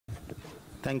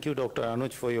Thank you, Dr.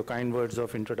 Anuj, for your kind words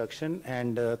of introduction,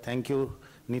 and thank you,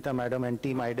 Neeta Madam and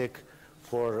Team IDEC,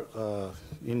 for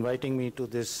inviting me to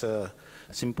this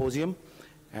symposium.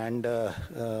 And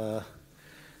I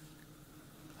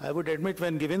would admit,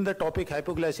 when given the topic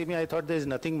hypoglycemia, I thought there is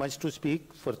nothing much to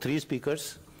speak for 3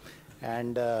 speakers.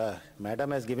 And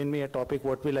Madam has given me a topic,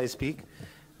 what will I speak?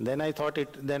 Then I saw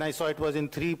it was in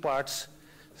 3 parts.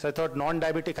 So I thought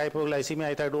non-diabetic hypoglycemia.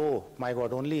 I thought, oh my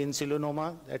God, only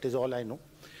insulinoma, that is all I know.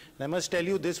 And I must tell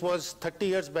you, this was 30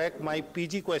 years back, my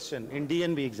PG question in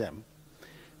DNB exam.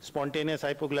 Spontaneous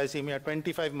hypoglycemia,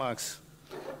 25 marks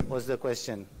was the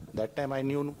question. That time I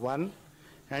knew one.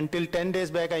 Until 10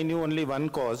 days back, I knew only one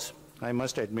cause, I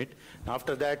must admit.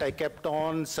 After that, I kept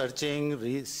on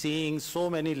searching, seeing so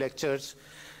many lectures,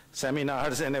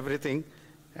 seminars and everything.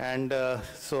 And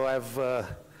so I've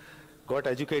got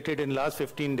educated in last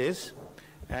 15 days.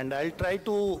 And I'll try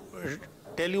to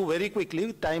tell you very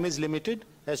quickly, time is limited,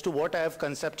 as to what I have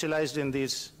conceptualized in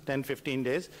these 10-15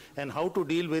 days and how to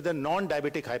deal with a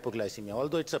non-diabetic hypoglycemia.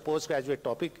 Although it's a postgraduate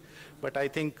topic, but I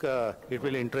think it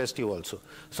will interest you also.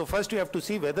 So first you have to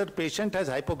see whether the patient has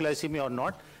hypoglycemia or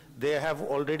not. They have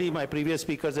already, my previous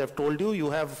speakers have told you,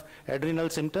 you have adrenal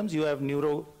symptoms, you have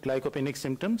neuroglycopenic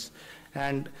symptoms.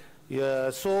 And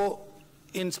so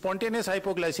in spontaneous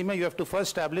hypoglycemia, you have to first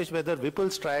establish whether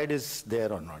Whipple's triad is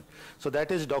there or not. So that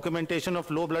is documentation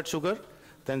of low blood sugar,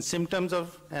 then symptoms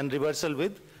of and reversal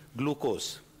with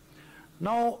glucose.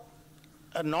 Now,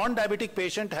 a non-diabetic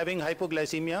patient having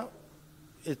hypoglycemia,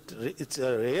 it's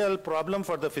a real problem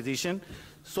for the physician.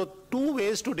 So 2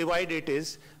 ways to divide it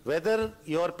is whether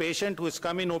your patient who has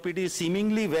come in OPD is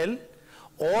seemingly well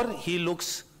or he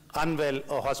looks unwell,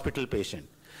 a hospital patient.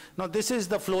 Now this is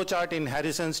the flow chart in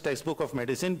Harrison's textbook of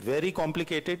medicine, very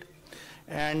complicated.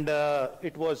 And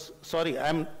it was, sorry,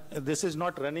 this is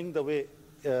not running the way,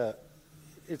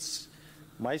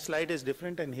 my slide is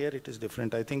different and here it is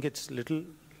different. I think it's little,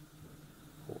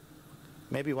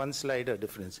 maybe 1 slide a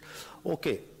difference.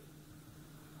 Okay.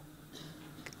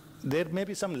 There may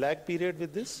be some lag period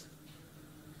with this.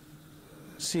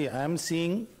 See, I am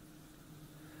seeing,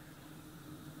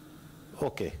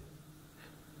 okay,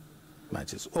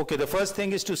 matches. Okay, the first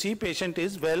thing is to see patient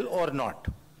is well or not.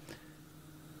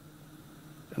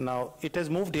 Now, it has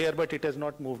moved here, but it has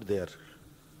not moved there.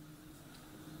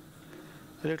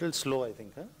 A little slow, I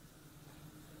think, huh?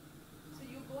 So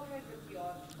you go ahead with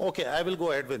your... Okay, I will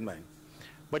go ahead with mine.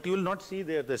 But you will not see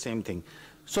there the same thing.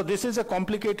 So this is a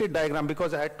complicated diagram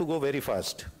because I had to go very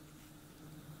fast.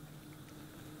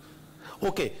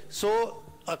 Okay, so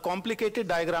a complicated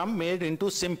diagram made into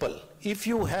simple. If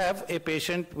you have a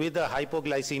patient with a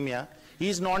hypoglycemia, he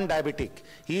is non-diabetic.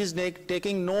 He is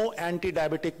taking no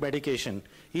anti-diabetic medication.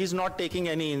 He is not taking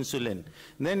any insulin.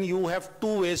 Then you have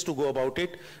 2 ways to go about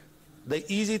it. The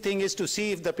easy thing is to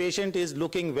see if the patient is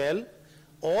looking well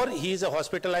or he is a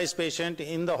hospitalized patient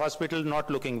in the hospital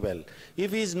not looking well.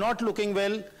 If he is not looking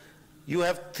well, you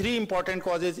have 3 important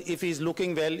causes. If he is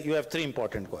looking well, you have 3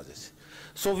 important causes.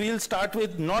 So we'll start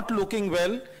with not looking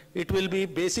well. It will be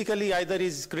basically either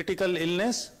his critical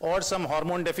illness or some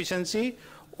hormone deficiency,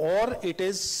 or it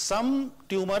is some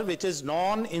tumor which is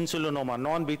non-insulinoma,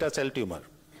 non-beta cell tumor.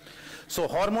 So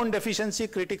hormone deficiency,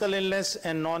 critical illness,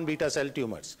 and non-beta cell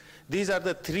tumors. These are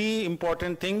the 3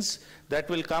 important things that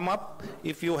will come up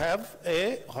if you have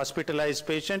a hospitalized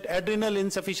patient. Adrenal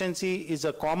insufficiency is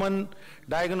a common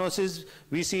diagnosis.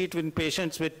 We see it in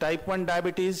patients with type 1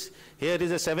 diabetes. Here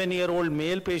is a 7-year-old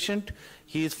male patient.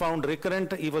 He was found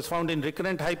in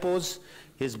recurrent hypos.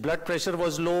 His blood pressure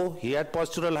was low. He had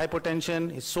postural hypotension.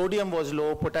 His sodium was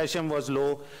low. Potassium was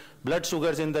low. Blood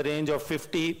sugars in the range of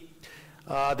 50.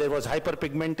 There was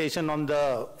hyperpigmentation on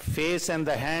the face and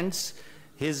the hands.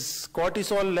 His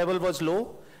cortisol level was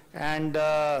low, and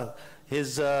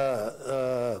his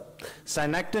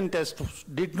synactin test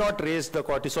did not raise the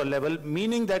cortisol level,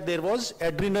 meaning that there was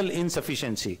adrenal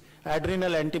insufficiency.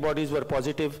 Adrenal antibodies were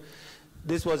positive.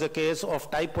 This was a case of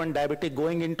type 1 diabetic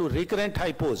going into recurrent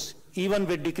hypos, even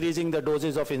with decreasing the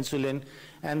doses of insulin,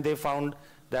 and they found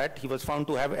that he was found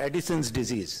to have Addison's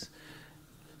disease.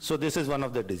 So this is one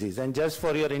of the diseases. And just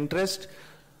for your interest,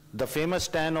 the famous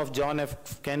tan of John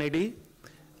F. Kennedy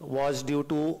was due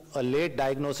to a late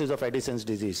diagnosis of Addison's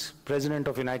disease. President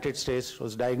of United States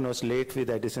was diagnosed late with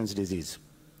Addison's disease.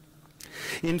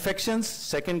 Infections,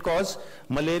 second cause,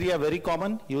 malaria, very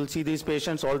common. You will see these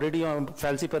patients already on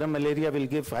falciparum malaria will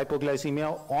give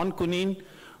hypoglycemia. On quinine,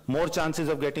 more chances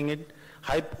of getting it.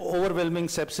 Overwhelming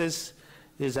sepsis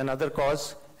is another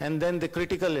cause. And then the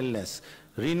critical illness.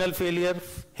 Renal failure,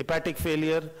 hepatic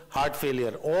failure, heart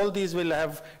failure. All these will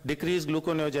have decreased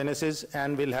gluconeogenesis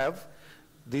and will have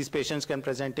these patients can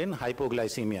present in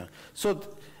hypoglycemia. So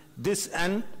this,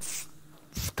 and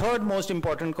third most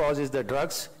important cause is the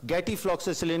drugs.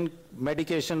 Gatifloxacillin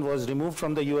medication was removed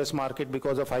from the US market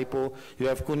because of hypo. You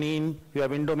have quinine, you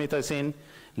have indomethacin,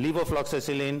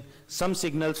 levofloxacillin, some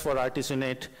signals for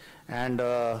artesunate, and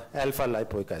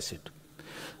alpha-lipoic acid.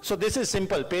 So this is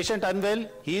simple. Patient unwell,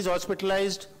 he is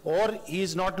hospitalized, or he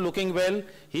is not looking well.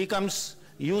 He comes,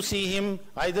 you see him,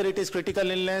 either it is critical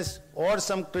illness or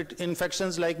some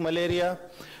infections like malaria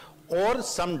or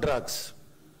some drugs.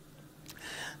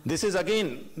 This is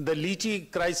again the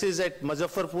lychee crisis at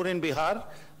Muzaffarpur in Bihar.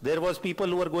 There was people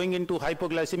who were going into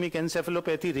hypoglycemic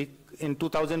encephalopathy in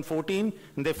 2014,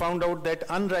 and they found out that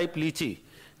unripe lychee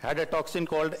had a toxin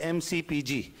called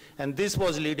MCPG, and this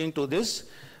was leading to this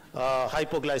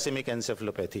hypoglycemic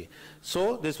encephalopathy.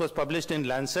 So this was published in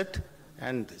Lancet,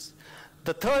 and this.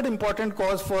 The third important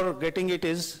cause for getting it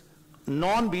is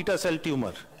non-beta cell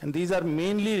tumor, and these are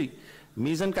mainly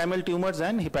mesenchymal tumors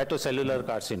and hepatocellular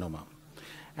carcinoma.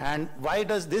 And why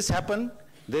does this happen?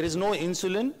 There is no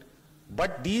insulin,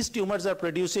 but these tumors are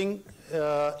producing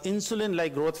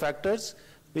insulin-like growth factors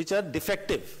which are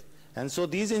defective. And so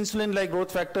these insulin-like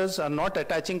growth factors are not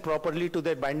attaching properly to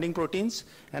their binding proteins,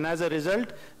 and as a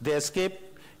result, they escape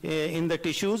in the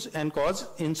tissues and cause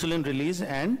insulin release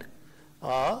and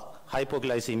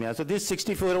hypoglycemia. So this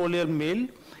 64-year-old male,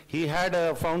 he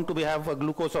had found to have a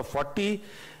glucose of 40,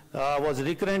 was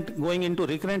going into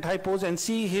recurrent hypos, and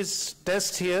see his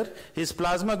tests here. His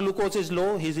plasma glucose is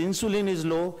low, his insulin is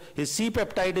low, his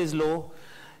C-peptide is low,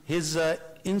 his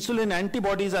insulin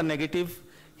antibodies are negative,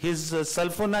 his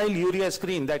sulfonylurea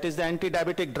screen, that is the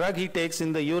anti-diabetic drug he takes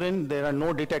in the urine, there are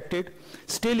no detected.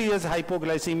 Still he has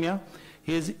hypoglycemia.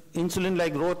 His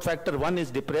insulin-like growth factor 1 is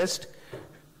depressed,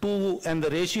 2, and the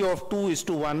ratio of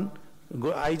 2:1,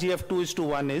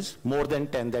 IGF-2:1 is more than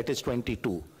 10, that is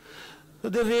 22. So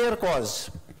the rare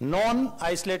cause,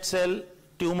 non-isolate cell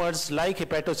tumors like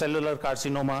hepatocellular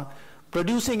carcinoma,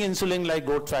 producing insulin-like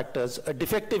growth factors, a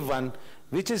defective one,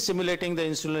 which is stimulating the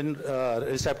insulin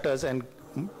receptors and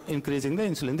increasing the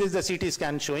insulin. This is the CT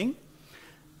scan showing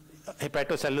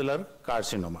hepatocellular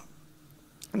carcinoma.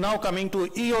 Now coming to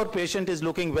your patient is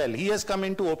looking well. He has come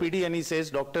into OPD and he says,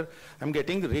 doctor, I'm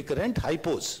getting recurrent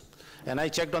hypos. And I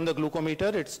checked on the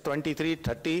glucometer, it's 23,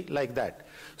 30, like that.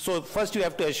 So first you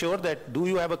have to assure that, do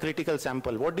you have a critical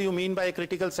sample? What do you mean by a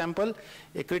critical sample?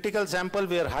 A critical sample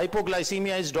where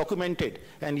hypoglycemia is documented,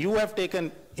 and you have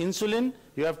taken insulin,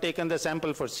 you have taken the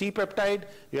sample for C-peptide,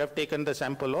 you have taken the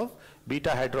sample of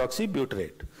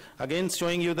beta-hydroxybutyrate. Again,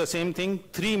 showing you the same thing,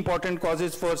 3 important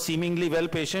causes for seemingly well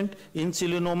patient: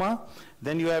 insulinoma,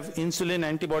 then you have insulin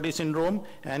antibody syndrome,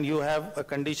 and you have a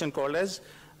condition called as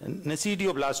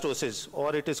necidioblastosis,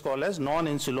 or it is called as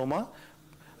non-insuloma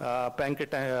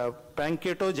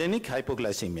pancreatogenic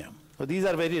hypoglycemia. So these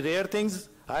are very rare things.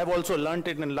 I have also learned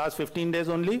it in the last 15 days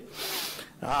only,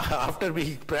 after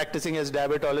being practicing as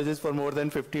diabetologist for more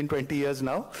than 15, 20 years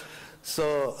now.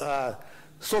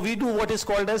 So we do what is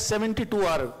called as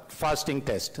 72-hour fasting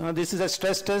test. This is a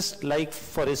stress test, like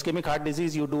for ischemic heart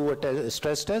disease, you do a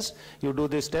stress test, you do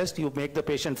this test, you make the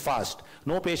patient fast.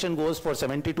 No patient goes for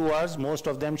 72 hours. Most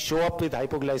of them show up with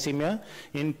hypoglycemia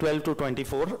in 12 to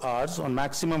 24 hours, on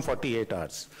maximum 48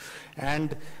 hours.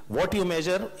 And what you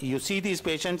measure, you see these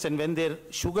patients, and when their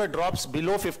sugar drops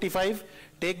below 55,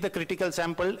 take the critical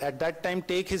sample. At that time,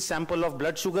 take his sample of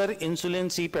blood sugar, insulin,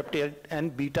 C-peptide,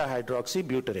 and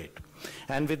beta-hydroxybutyrate.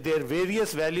 And with their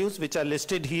various values, which are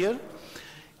listed here,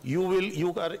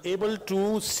 you are able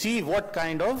to see what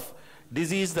kind of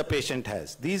disease the patient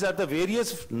has. These are the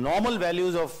various normal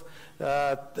values of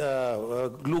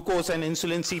glucose and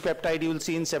insulin, C-peptide you will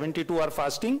see in 72-hour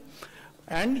fasting,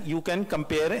 and you can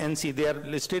compare and see. They are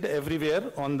listed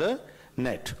everywhere on the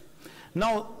net.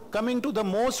 Now, coming to the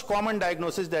most common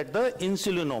diagnosis, that the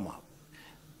insulinoma.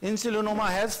 Insulinoma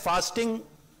has fasting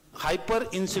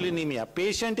hyperinsulinemia.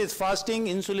 Patient is fasting,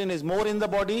 insulin is more in the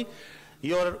body,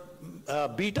 your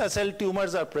beta cell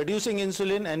tumors are producing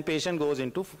insulin, and patient goes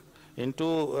into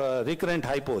recurrent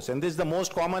hypos. And this is the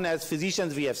most common. As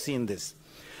physicians we have seen this.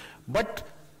 But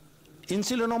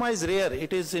insulinoma is rare.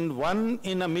 It is in 1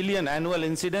 in a million annual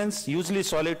incidence, usually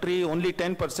solitary, only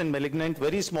 10% malignant,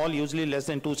 very small, usually less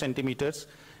than 2 centimeters,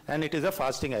 and it is a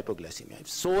fasting hypoglycemia.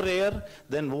 It's so rare,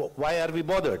 then why are we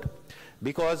bothered?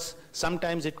 Because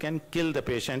sometimes it can kill the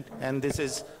patient, and this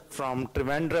is from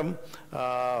Trivandrum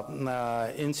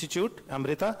Institute,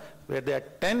 Amrita, where there are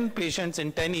 10 patients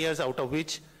in 10 years, out of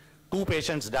which 2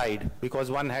 patients died because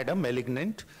one had a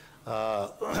malignant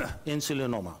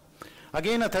insulinoma.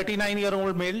 Again, a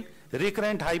 39-year-old male,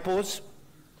 recurrent hypos.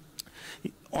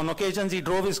 On occasions, he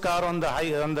drove his car on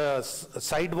the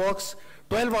sidewalks.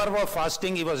 12 hours of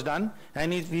fasting he was done,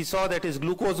 and we saw that his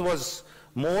glucose was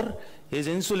more, his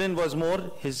insulin was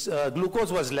more, his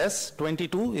glucose was less,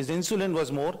 22, his insulin was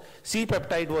more,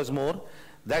 C-peptide was more.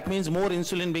 That means more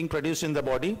insulin being produced in the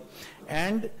body.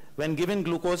 And when given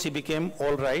glucose, he became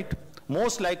all right.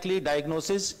 Most likely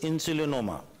diagnosis,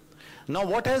 insulinoma. Now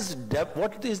what is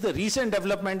the recent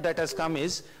development that has come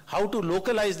is how to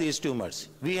localize these tumors.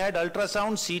 We had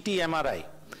ultrasound, CT, MRI.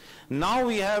 Now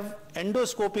we have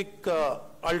endoscopic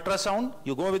ultrasound.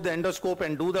 You go with the endoscope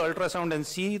and do the ultrasound and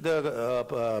see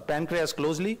the pancreas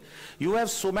closely. You have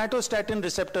somatostatin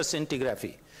receptor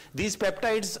scintigraphy. These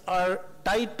peptides are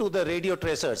tied to the radio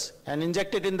tracers and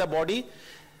injected in the body.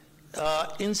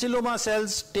 Insuloma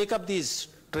cells take up these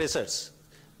tracers.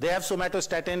 They have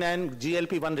somatostatin and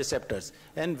GLP-1 receptors.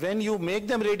 And when you make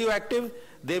them radioactive,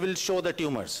 they will show the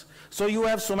tumors. So you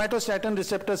have somatostatin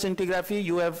receptor scintigraphy,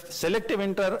 you have selective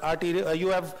intra-arterial, you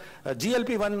have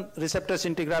GLP-1 receptor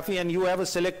scintigraphy, and you have a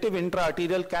selective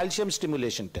intra-arterial calcium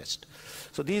stimulation test.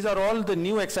 So these are all the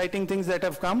new exciting things that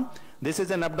have come. This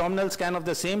is an abdominal scan of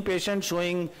the same patient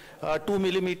showing 2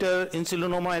 millimeter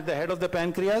insulinoma at the head of the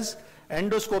pancreas.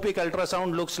 Endoscopic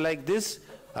ultrasound looks like this.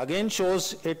 Again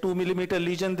shows a 2 millimeter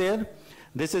lesion there.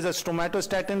 This is a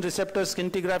somatostatin receptor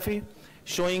scintigraphy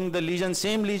showing the lesion,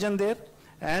 same lesion there.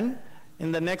 And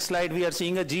in the next slide, we are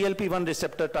seeing a GLP-1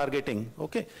 receptor targeting,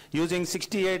 okay, using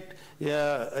 68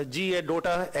 GA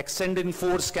DOTA extendin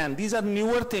 4 scan. These are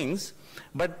newer things,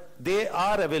 but they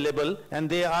are available and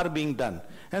they are being done.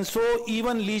 And so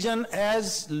even lesion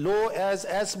as low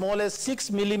as small as 6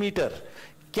 millimeter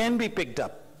can be picked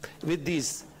up with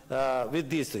these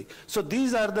things. So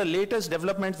these are the latest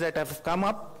developments that have come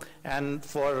up. And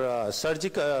for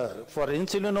surgical, for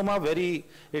insulinoma,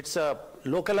 it's a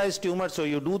localized tumor, so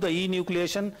you do the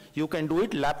enucleation, you can do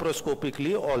it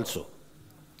laparoscopically also.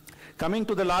 Coming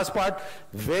to the last part,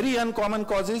 very uncommon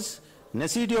causes,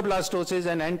 nesidioblastosis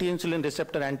and anti-insulin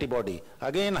receptor antibody.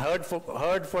 Again, heard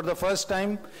for the first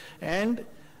time, and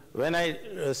when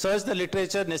I search the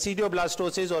literature,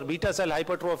 nesidioblastosis or beta cell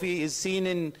hypertrophy is seen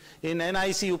in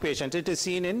NICU patients. It is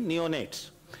seen in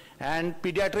neonates. And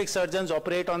pediatric surgeons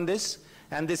operate on this,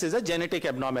 and this is a genetic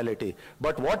abnormality.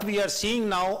 But what we are seeing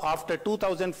now after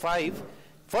 2005,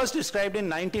 first described in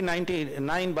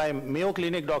 1999 by Mayo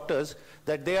Clinic doctors,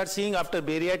 that they are seeing after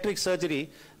bariatric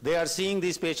surgery, they are seeing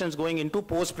these patients going into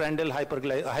postprandial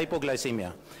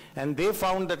hypoglycemia. And they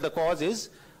found that the cause is,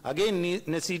 again,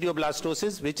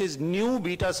 nesidioblastosis, which is new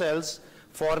beta cells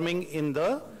forming in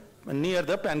near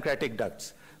the pancreatic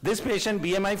ducts. This patient,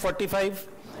 BMI 45,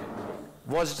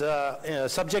 was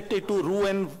subjected to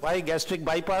Roux-en-Y gastric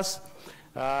bypass.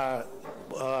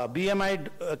 BMI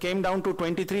came down to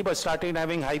 23 but started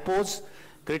having hypos.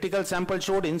 Critical sample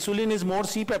showed insulin is more,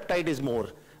 C-peptide is more.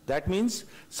 That means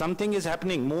something is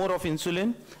happening, more of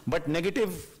insulin, but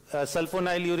negative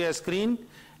sulfonylurea screen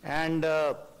and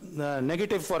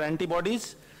negative for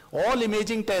antibodies. All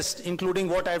imaging tests, including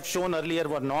what I've shown earlier,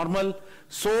 were normal.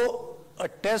 So a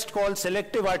test called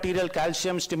selective arterial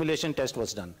calcium stimulation test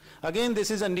was done. Again, this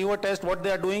is a newer test. What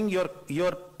they are doing,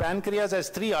 your pancreas has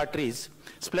 3 arteries,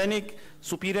 splenic,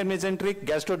 superior mesenteric,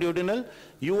 gastroduodenal.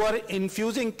 You are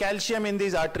infusing calcium in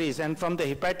these arteries, and from the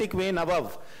hepatic vein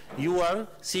above, you are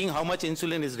seeing how much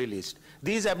insulin is released.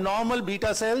 These abnormal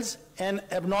beta cells and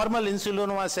abnormal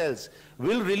insulinoma cells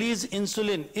will release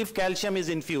insulin if calcium is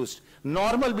infused.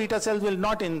 Normal beta cells will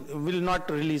not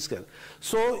release calcium.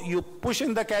 So you push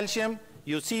in the calcium,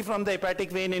 you see from the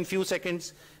hepatic vein in few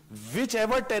seconds,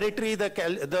 whichever territory the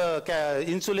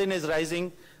insulin is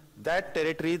rising, that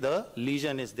territory the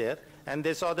lesion is there. And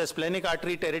they saw the splenic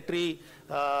artery territory,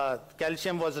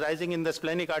 calcium was rising in the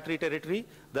splenic artery territory,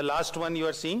 the last one you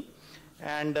are seeing.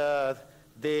 And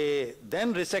they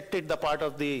then resected the part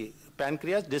of the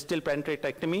pancreas, distal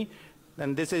pancreatectomy.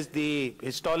 And this is the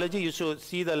histology. You should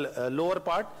see the lower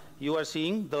part. You are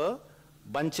seeing the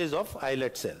bunches of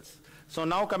islet cells. So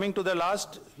now coming to the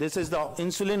last, this is the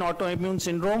insulin autoimmune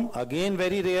syndrome. Again,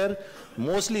 very rare,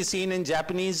 mostly seen in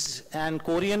Japanese and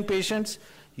Korean patients.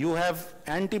 You have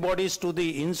antibodies to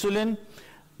the insulin.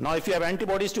 Now, if you have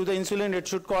antibodies to the insulin, it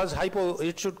should cause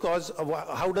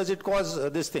how does it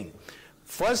cause this thing?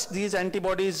 First, these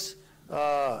antibodies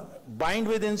bind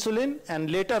with insulin,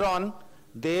 and later on,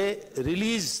 they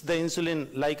release the insulin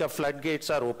like a floodgates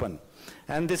are open.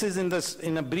 And this is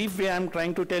in a brief way I'm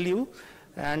trying to tell you.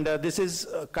 And this is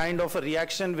a kind of a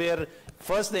reaction where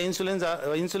first the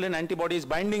insulin antibody is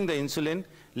binding the insulin.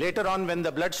 Later on, when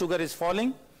the blood sugar is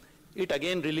falling, it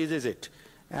again releases it.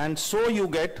 And so you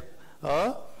get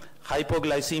a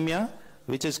hypoglycemia,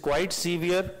 which is quite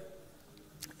severe.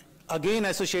 again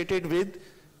associated with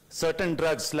certain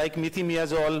drugs like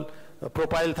methimazole,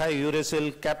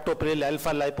 propylthiouracil, captopril,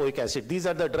 alpha-lipoic acid. These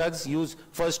are the drugs used,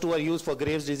 first two are used for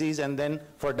Graves' disease and then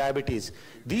for diabetes.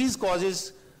 These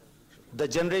causes the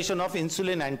generation of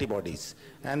insulin antibodies,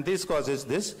 and this causes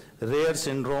this rare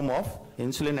syndrome of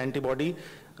insulin antibody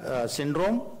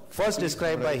syndrome, first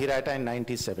described by Hirata in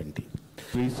 1970.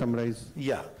 Please summarize.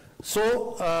 Yeah.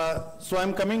 So, so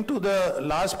I'm coming to the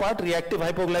last part, reactive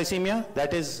hypoglycemia.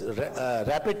 That is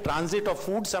rapid transit of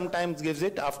food sometimes gives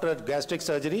it after gastric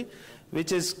surgery,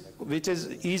 which is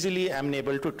easily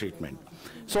amenable to treatment.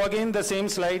 So again, the same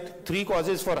slide, three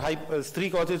causes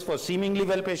for seemingly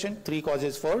well patient, three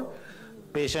causes for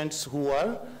patients who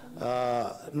are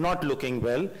not looking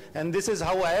well. And this is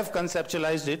how I have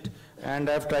conceptualized it, and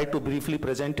I've tried to briefly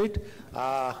present it.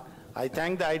 I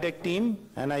thank the IDEC team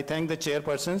and I thank the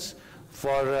chairpersons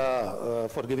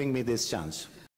for giving me this chance.